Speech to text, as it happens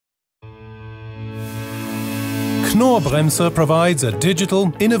Knorr-Bremse provides a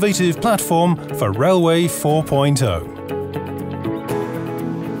digital, innovative platform for Railway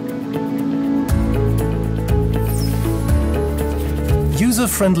 4.0.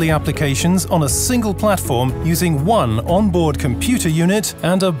 User-friendly applications on a single platform using one onboard computer unit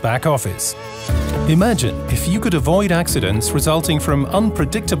and a back office. Imagine if you could avoid accidents resulting from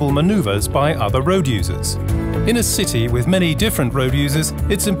unpredictable maneuvers by other road users. In a city with many different road users,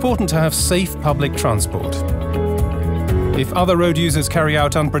 it's important to have safe public transport. If other road users carry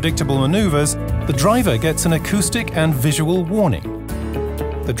out unpredictable maneuvers, the driver gets an acoustic and visual warning.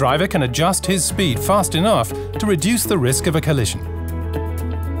 The driver can adjust his speed fast enough to reduce the risk of a collision.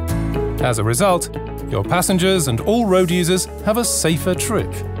 As a result, your passengers and all road users have a safer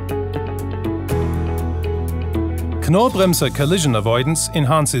trip. Knorr-Bremse Collision Avoidance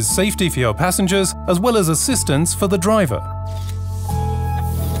enhances safety for your passengers as well as assistance for the driver.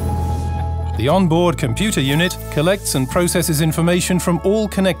 The onboard computer unit collects and processes information from all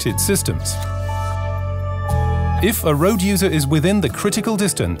connected systems. If a road user is within the critical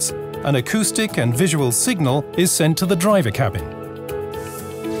distance, an acoustic and visual signal is sent to the driver cabin.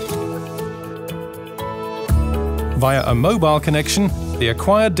 Via a mobile connection, the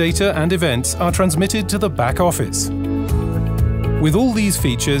acquired data and events are transmitted to the back office. With all these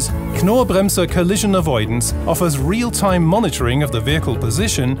features, Knorr-Bremse Collision Avoidance offers real-time monitoring of the vehicle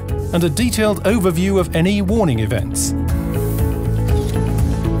position and a detailed overview of any warning events.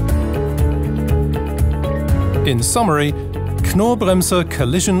 In summary, Knorr-Bremse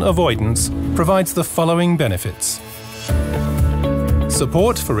Collision Avoidance provides the following benefits: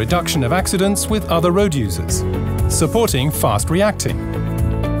 support for reduction of accidents with other road users, supporting fast reacting,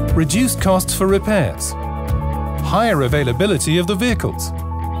 reduced costs for repairs, higher availability of the vehicles,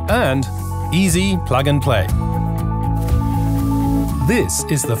 and easy plug-and-play. This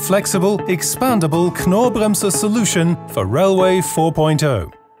is the flexible, expandable Knorr-Bremse solution for Railway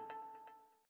 4.0.